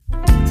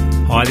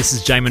Hi, this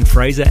is Jamin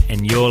Fraser,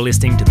 and you're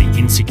listening to The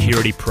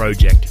Insecurity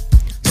Project,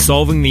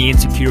 solving the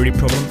insecurity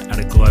problem at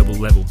a global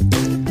level.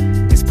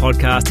 This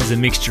podcast is a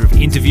mixture of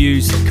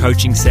interviews,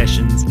 coaching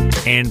sessions,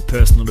 and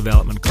personal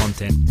development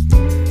content.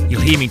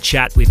 You'll hear me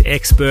chat with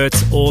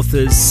experts,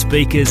 authors,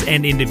 speakers,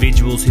 and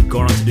individuals who've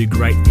gone on to do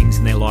great things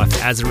in their life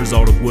as a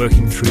result of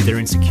working through their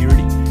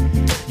insecurity.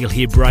 You'll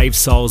hear brave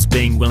souls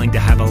being willing to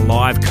have a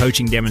live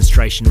coaching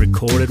demonstration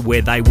recorded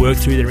where they work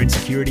through their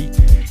insecurity.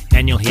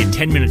 And you'll hear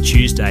 10 Minute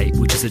Tuesday,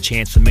 which is a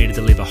chance for me to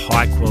deliver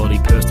high-quality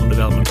personal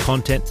development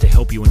content to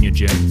help you on your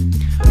journey.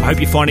 I hope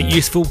you find it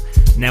useful.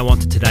 Now on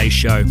to today's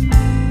show.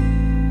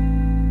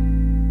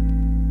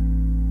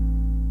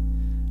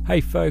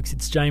 Hey folks,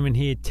 it's Jamin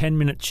here, 10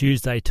 Minute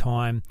Tuesday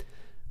time.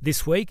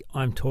 This week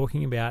I'm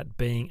talking about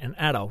being an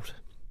adult.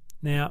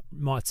 Now, it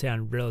might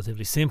sound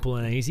relatively simple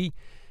and easy,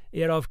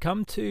 yet I've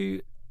come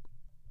to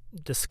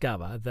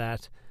discover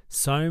that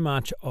so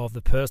much of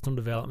the personal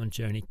development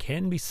journey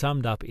can be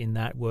summed up in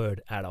that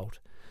word, adult.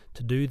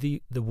 To do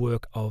the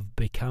work of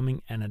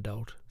becoming an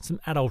adult, some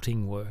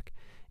adulting work,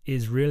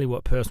 is really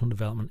what personal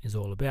development is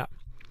all about.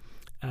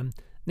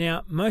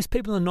 Now, most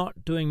people are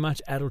not doing much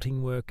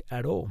adulting work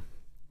at all.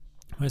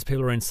 Most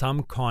people are in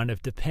some kind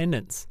of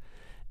dependence.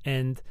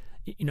 And,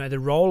 you know, the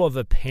role of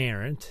a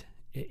parent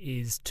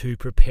is to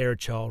prepare a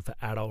child for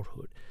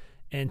adulthood.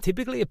 And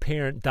typically a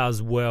parent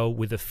does well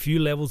with a few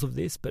levels of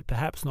this, but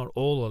perhaps not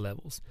all the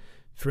levels.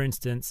 For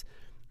instance,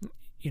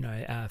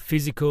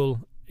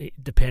 physical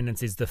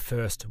dependence is the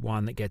first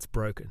one that gets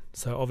broken.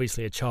 So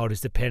obviously a child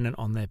is dependent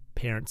on their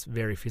parents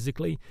very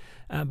physically,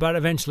 but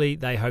eventually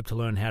they hope to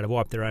learn how to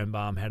wipe their own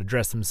bum, how to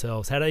dress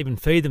themselves, how to even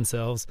feed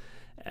themselves,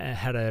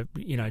 how to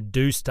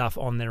do stuff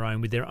on their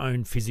own with their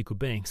own physical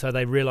being. So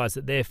they realize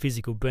that their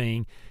physical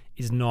being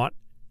is not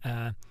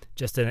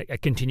just a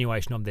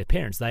continuation of their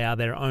parents. They are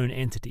their own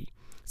entity.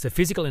 So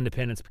physical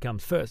independence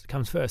comes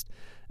first.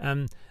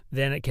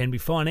 Then it can be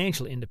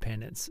financial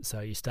independence. So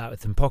you start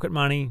with some pocket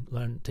money,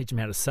 teach them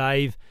how to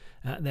save.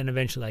 Then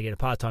eventually they get a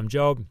part-time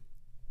job,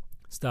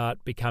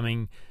 start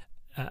becoming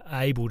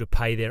able to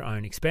pay their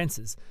own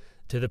expenses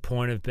to the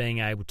point of being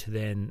able to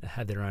then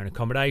have their own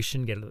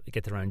accommodation,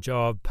 get their own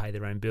job, pay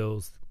their own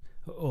bills,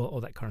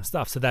 all that kind of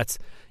stuff. So that's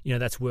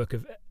work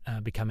of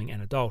becoming an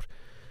adult.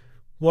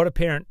 What a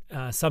parent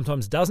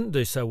sometimes doesn't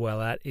do so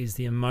well at is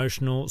the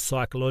emotional,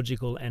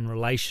 psychological, and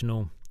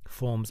relational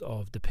forms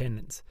of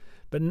dependence.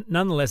 But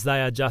nonetheless,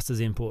 they are just as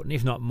important,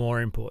 if not more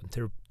important,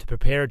 to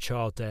prepare a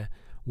child to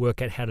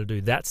work out how to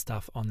do that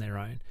stuff on their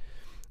own.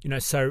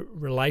 So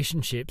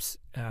relationships,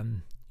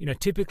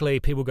 typically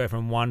people go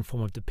from one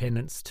form of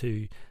dependence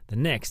to the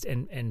next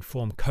and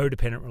form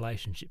codependent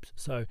relationships.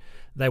 So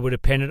they were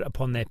dependent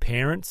upon their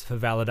parents for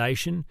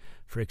validation,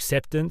 for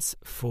acceptance,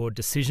 for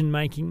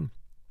decision-making,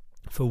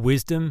 for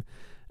wisdom,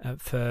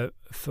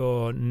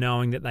 for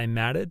knowing that they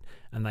mattered,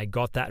 and they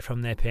got that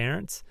from their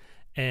parents.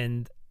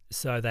 And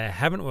so they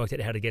haven't worked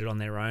out how to get it on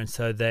their own,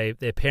 so their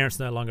parents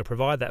no longer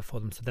provide that for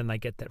them, so then they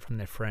get that from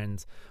their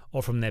friends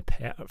or from their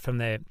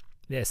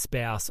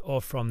spouse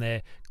or from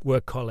their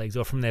work colleagues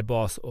or from their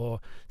boss or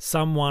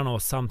someone or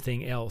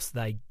something else.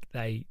 They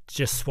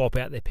just swap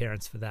out their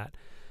parents for that.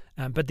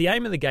 But the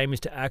aim of the game is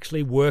to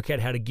actually work out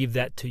how to give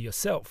that to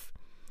yourself.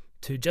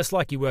 To just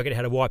like you work out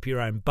how to wipe your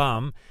own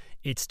bum,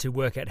 it's to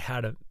work out how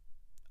to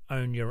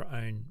own your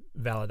own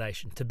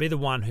validation, to be the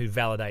one who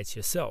validates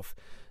yourself,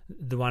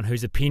 the one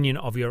whose opinion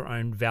of your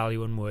own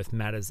value and worth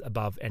matters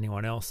above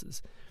anyone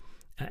else's.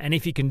 And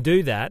if you can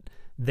do that,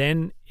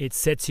 then it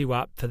sets you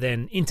up for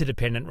then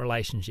interdependent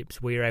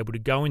relationships where you're able to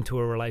go into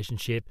a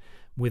relationship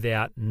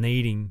without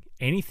needing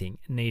anything,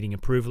 needing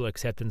approval,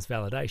 acceptance,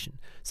 validation.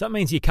 So that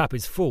means your cup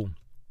is full.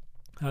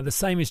 The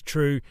same is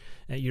true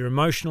your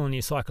emotional and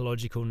your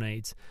psychological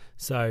needs.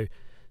 So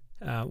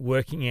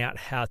working out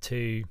how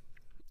to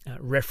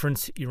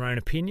reference your own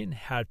opinion,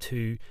 how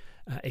to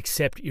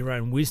accept your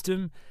own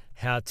wisdom,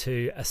 how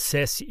to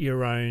assess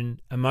your own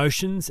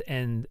emotions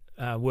and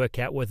work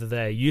out whether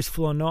they're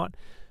useful or not,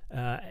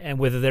 and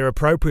whether they're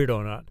appropriate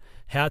or not,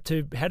 how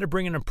to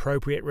bring an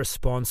appropriate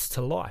response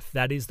to life.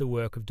 That is the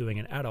work of doing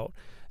an adult.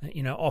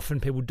 Often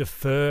people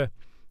defer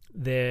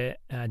their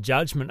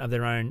judgment of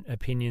their own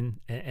opinion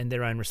and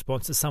their own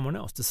response to someone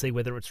else to see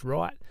whether it's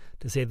right,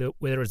 to see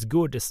whether it's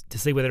good, to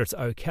see whether it's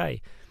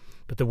okay.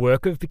 But the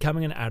work of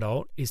becoming an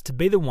adult is to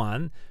be the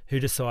one who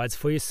decides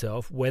for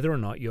yourself whether or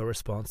not your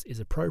response is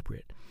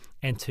appropriate,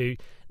 and to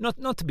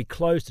not to be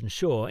closed and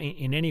sure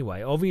in any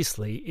way.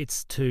 Obviously,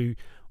 it's to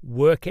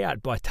work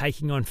out by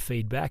taking on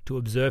feedback, to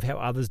observe how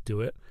others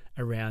do it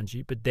around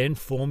you, but then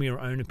form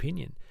your own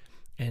opinion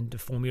and to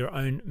form your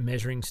own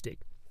measuring stick.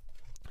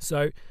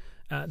 So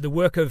the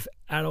work of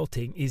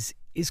adulting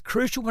is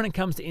crucial when it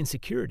comes to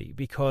insecurity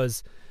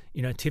because,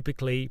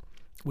 typically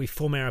we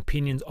form our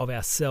opinions of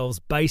ourselves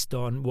based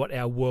on what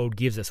our world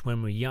gives us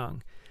when we're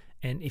young.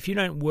 And if you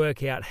don't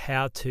work out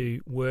how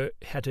to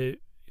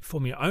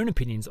form your own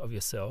opinions of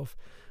yourself,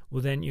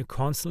 well, then you're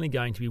constantly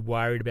going to be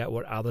worried about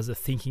what others are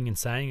thinking and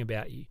saying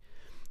about you.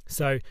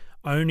 So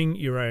owning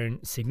your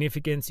own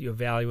significance, your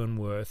value and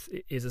worth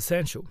is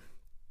essential.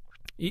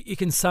 You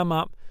can sum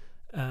up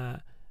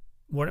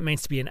what it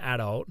means to be an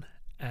adult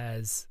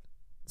as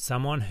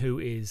someone who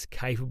is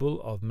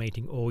capable of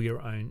meeting all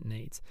your own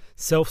needs.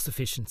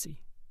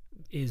 Self-sufficiency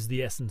is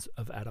the essence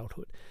of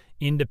adulthood.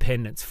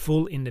 Independence,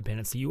 full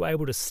independence. So you're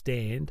able to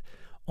stand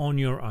on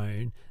your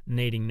own,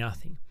 needing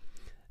nothing.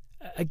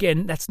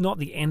 Again, that's not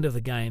the end of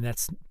the game.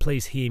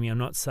 Please hear me. I'm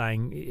not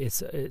saying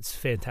it's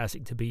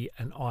fantastic to be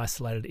an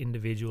isolated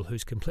individual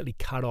who's completely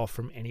cut off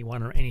from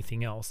anyone or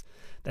anything else.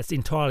 That's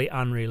entirely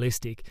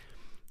unrealistic.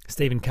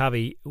 Stephen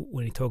Covey,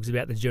 when he talks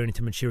about the journey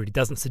to maturity,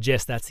 doesn't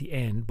suggest that's the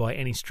end by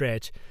any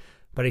stretch,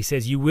 but he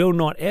says you will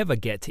not ever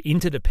get to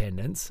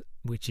interdependence,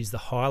 which is the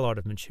highlight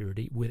of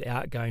maturity,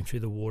 without going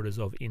through the waters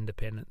of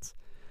independence.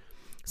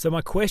 So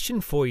my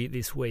question for you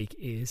this week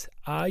is,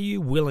 are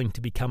you willing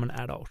to become an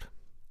adult?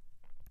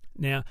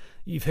 Now,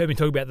 you've heard me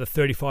talk about the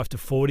 35 to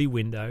 40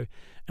 window,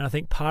 and I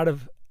think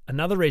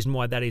another reason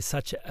why that is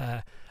such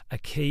a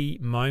key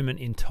moment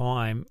in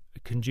time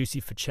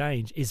conducive for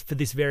change is for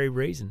this very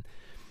reason.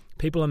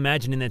 People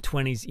imagine in their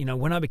 20s,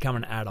 when I become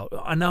an adult,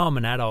 I know I'm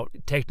an adult.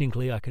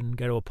 Technically, I can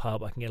go to a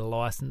pub, I can get a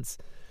license,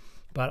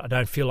 but I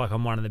don't feel like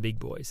I'm one of the big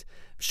boys.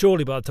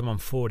 Surely by the time I'm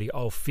 40,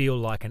 I'll feel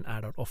like an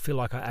adult. I'll feel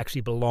like I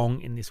actually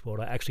belong in this world.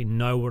 I actually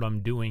know what I'm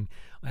doing.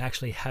 I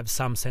actually have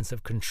some sense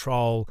of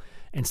control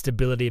and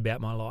stability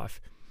about my life.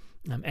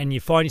 And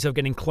you find yourself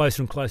getting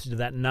closer and closer to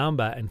that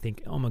number and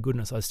think, oh my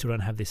goodness, I still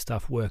don't have this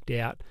stuff worked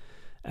out.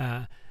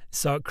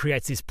 So it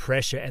creates this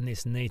pressure and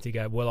this need to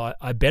go, well,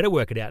 I better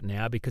work it out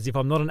now, because if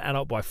I'm not an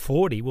adult by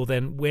 40, well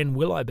then when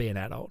will I be an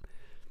adult?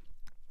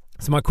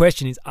 So my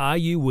question is, are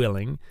you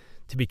willing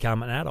to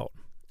become an adult?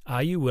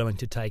 Are you willing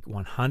to take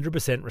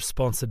 100%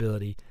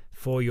 responsibility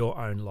for your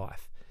own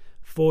life,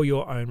 for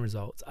your own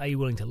results? Are you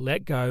willing to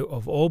let go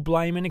of all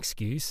blame and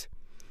excuse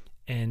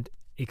and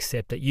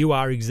accept that you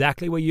are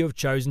exactly where you have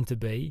chosen to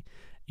be,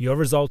 your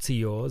results are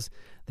yours,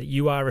 that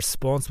you are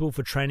responsible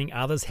for training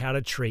others how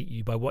to treat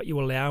you by what you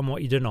allow and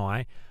what you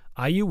deny?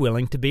 Are you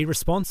willing to be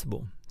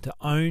responsible, to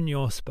own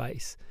your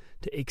space,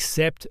 to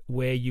accept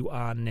where you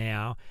are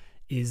now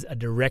is a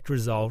direct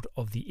result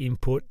of the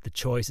input, the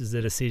choices,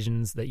 the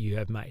decisions that you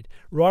have made?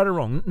 Right or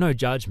wrong, no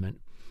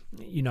judgment.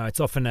 It's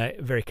often a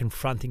very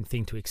confronting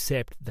thing to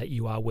accept that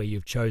you are where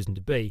you've chosen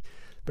to be,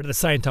 but at the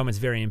same time it's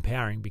very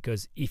empowering,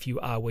 because if you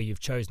are where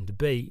you've chosen to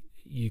be,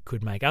 you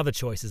could make other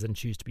choices and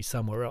choose to be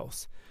somewhere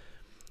else.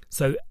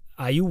 So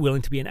are you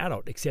willing to be an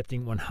adult,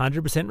 accepting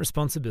 100%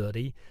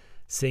 responsibility,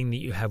 seeing that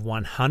you have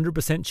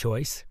 100%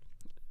 choice?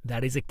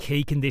 That is a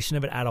key condition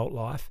of an adult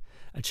life.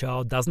 A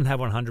child doesn't have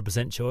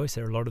 100% choice.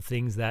 There are a lot of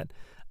things that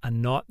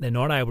they're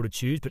not able to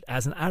choose, but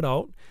as an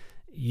adult,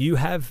 you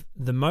have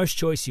the most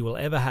choice you will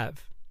ever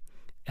have.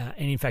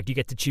 And in fact, you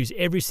get to choose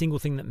every single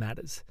thing that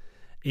matters.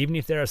 Even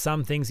if there are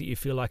some things that you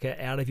feel like are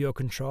out of your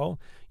control,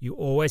 you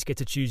always get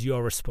to choose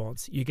your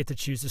response. You get to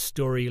choose the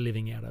story you're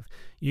living out of.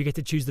 You get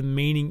to choose the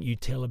meaning you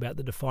tell about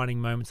the defining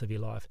moments of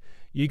your life.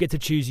 You get to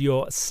choose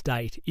your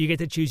state. You get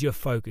to choose your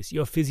focus,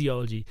 your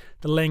physiology,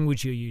 the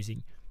language you're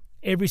using.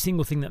 Every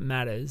single thing that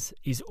matters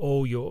is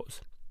all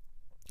yours.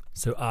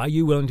 So are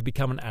you willing to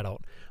become an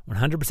adult?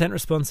 100%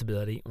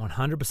 responsibility,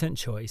 100%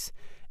 choice,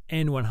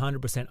 and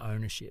 100%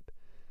 ownership.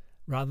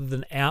 Rather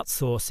than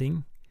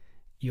outsourcing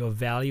your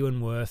value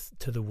and worth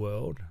to the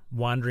world,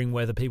 wondering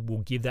whether people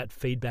will give that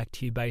feedback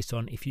to you based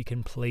on if you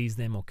can please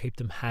them or keep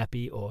them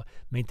happy or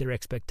meet their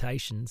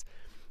expectations,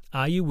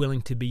 are you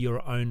willing to be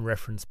your own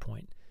reference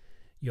point,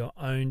 your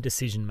own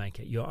decision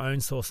maker, your own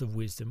source of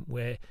wisdom,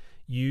 where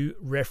you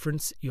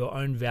reference your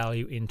own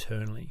value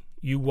internally?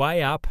 You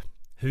weigh up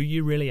who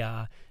you really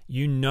are,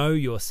 you know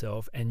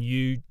yourself, and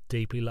you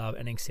deeply love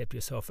and accept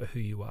yourself for who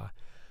you are.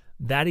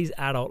 That is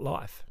adult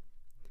life.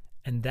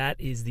 And that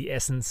is the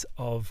essence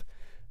of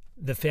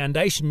the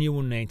foundation you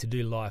will need to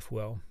do life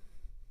well.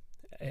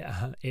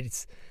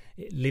 It's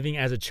living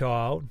as a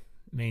child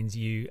means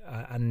you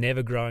are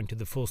never growing to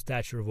the full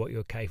stature of what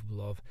you're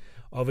capable of.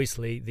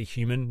 Obviously, the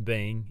human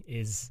being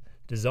is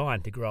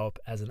designed to grow up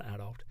as an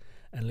adult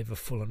and live a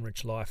full and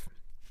rich life.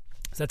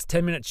 So that's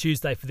 10 Minute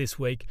Tuesday for this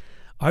week.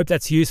 I hope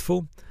that's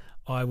useful.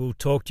 I will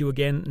talk to you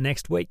again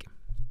next week.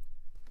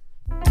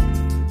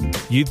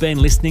 You've been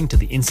listening to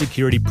The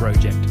Insecurity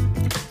Project.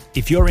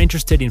 If you're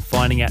interested in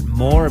finding out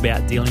more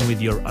about dealing with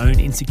your own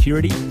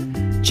insecurity,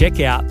 check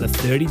out the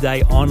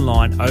 30-day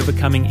online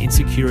Overcoming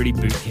Insecurity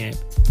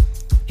Bootcamp.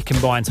 It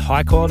combines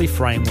high-quality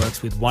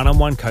frameworks with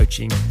one-on-one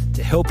coaching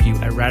to help you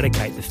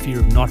eradicate the fear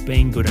of not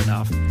being good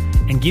enough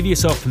and give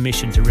yourself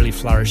permission to really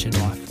flourish in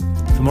life.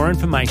 For more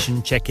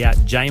information, check out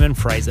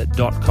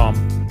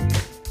jaminfraser.com.